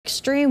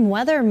extreme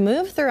weather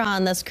moved through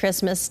on this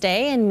Christmas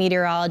Day, and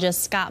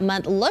meteorologist Scott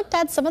Munt looked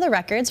at some of the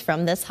records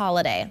from this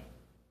holiday.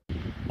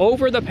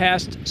 Over the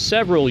past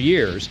several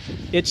years,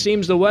 it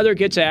seems the weather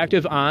gets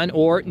active on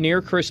or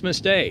near Christmas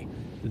Day.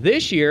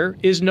 This year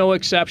is no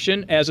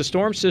exception as a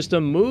storm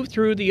system moved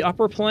through the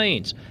upper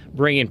plains,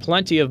 bringing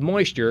plenty of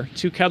moisture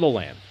to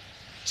KELOLAND.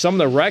 Some of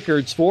the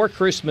records for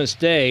Christmas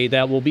Day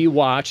that will be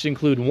watched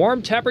include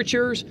warm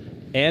temperatures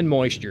and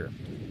moisture.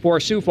 For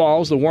Sioux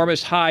Falls, the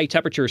warmest high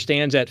temperature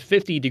stands at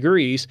 50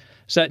 degrees,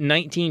 set in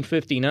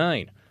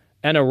 1959,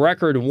 and a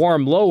record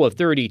warm low of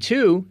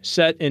 32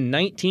 set in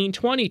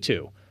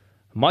 1922.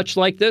 Much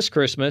like this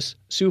Christmas,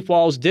 Sioux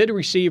Falls did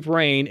receive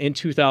rain in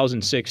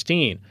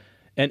 2016,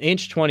 an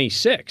inch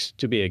 26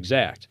 to be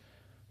exact.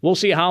 We'll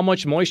see how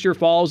much moisture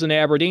falls in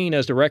Aberdeen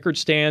as the record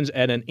stands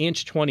at an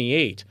inch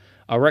 28,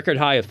 a record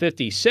high of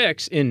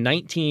 56 in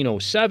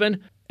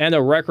 1907, and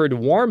a record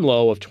warm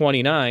low of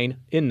 29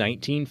 in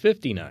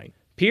 1959.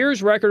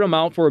 Pierre's record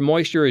amount for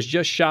moisture is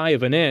just shy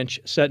of an inch,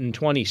 set in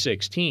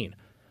 2016,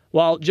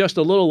 while just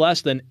a little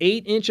less than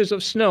 8 inches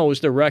of snow is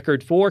the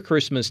record for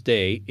Christmas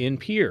Day in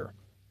Pierre.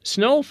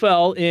 Snow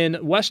fell in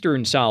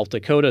western South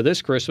Dakota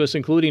this Christmas,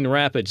 including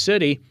Rapid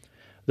City.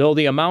 Though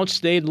the amount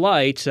stayed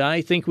light,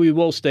 I think we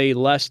will stay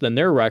less than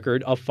their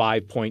record of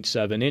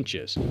 5.7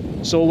 inches.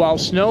 So while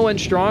snow and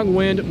strong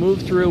wind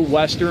moved through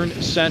western,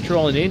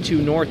 central, and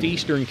into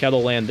northeastern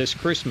KELOLAND this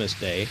Christmas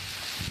Day,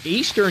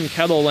 eastern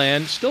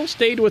KELOLAND still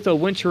stayed with a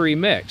wintry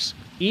mix.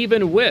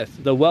 Even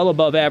with the well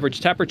above average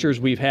temperatures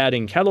we've had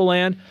in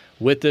KELOLAND,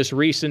 with this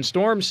recent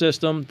storm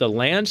system, the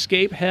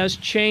landscape has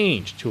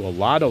changed to a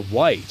lot of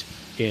white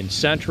in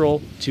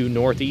central to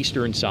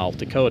northeastern South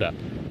Dakota.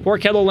 For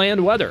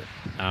KELOLAND weather,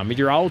 I'm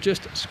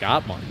meteorologist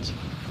Scott Munt.